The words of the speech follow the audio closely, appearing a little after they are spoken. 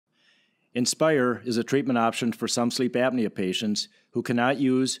Inspire is a treatment option for some sleep apnea patients who cannot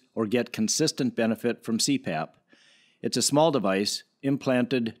use or get consistent benefit from CPAP. It's a small device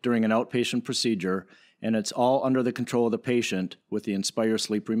implanted during an outpatient procedure, and it's all under the control of the patient with the Inspire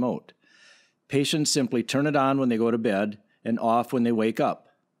Sleep Remote. Patients simply turn it on when they go to bed and off when they wake up.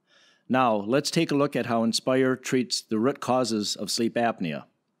 Now, let's take a look at how Inspire treats the root causes of sleep apnea.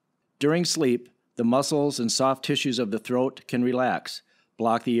 During sleep, the muscles and soft tissues of the throat can relax,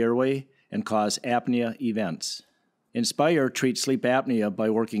 block the airway, and cause apnea events. Inspire treats sleep apnea by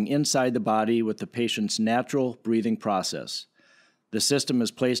working inside the body with the patient's natural breathing process. The system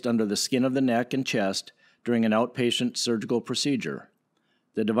is placed under the skin of the neck and chest during an outpatient surgical procedure.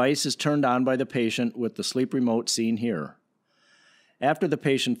 The device is turned on by the patient with the sleep remote seen here. After the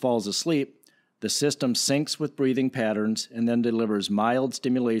patient falls asleep, the system syncs with breathing patterns and then delivers mild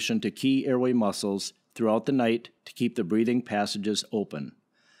stimulation to key airway muscles throughout the night to keep the breathing passages open.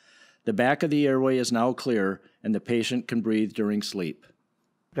 The back of the airway is now clear and the patient can breathe during sleep.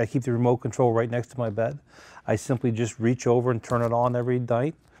 I keep the remote control right next to my bed. I simply just reach over and turn it on every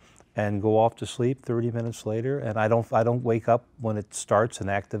night and go off to sleep 30 minutes later, and I don't wake up when it starts and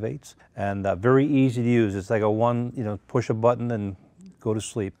activates. And very easy to use. It's like push a button and go to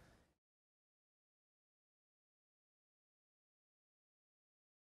sleep.